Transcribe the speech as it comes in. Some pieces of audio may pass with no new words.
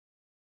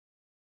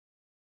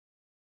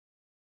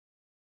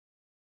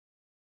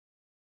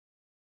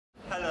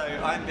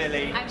Hello, I'm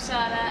Billy. I'm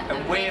Charlotte.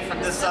 And we're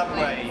from the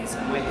Subways.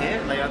 And we're here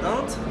at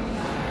Ardentes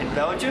in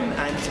Belgium,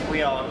 and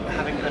we are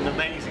having an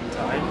amazing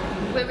time.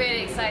 We're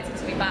really excited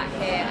to be back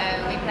here.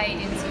 We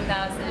played in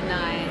 2009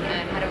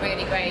 and had a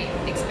really great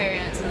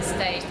experience on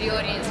stage. The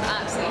audience was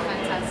absolutely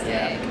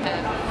fantastic.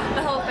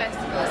 The whole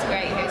festival was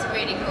great. It was a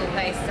really cool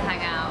place to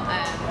hang out.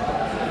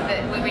 But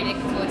we're really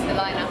looking forward to the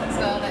lineup as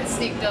well. Like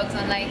Snoop Dogg's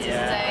on later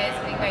today.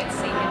 It's going to be great to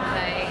see him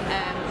play.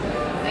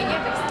 But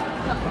yeah,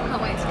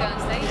 can't wait to go on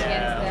stage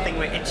again today. I think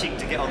we're itching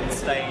to get on the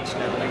stage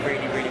now. We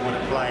really, really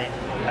want to play.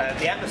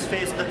 The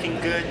atmosphere's looking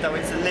good, though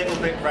it's a little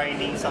bit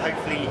rainy, so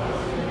hopefully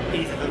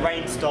either the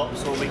rain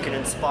stops or we can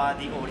inspire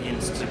the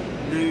audience to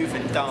move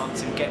and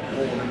dance and get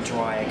warm and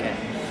dry again.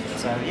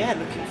 So yeah,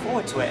 looking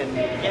forward to it. And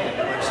yeah,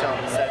 like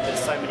Charlotte said,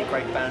 there's so many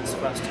great bands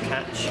for us to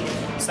catch,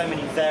 so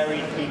many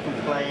varied people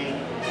playing.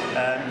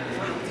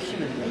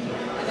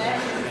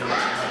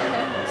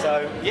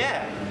 So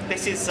yeah,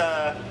 this is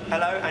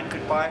hello and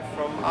goodbye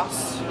from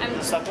us,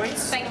 the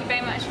Subways. Thank you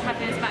very much for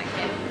having us back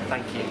here.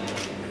 Thank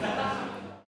you.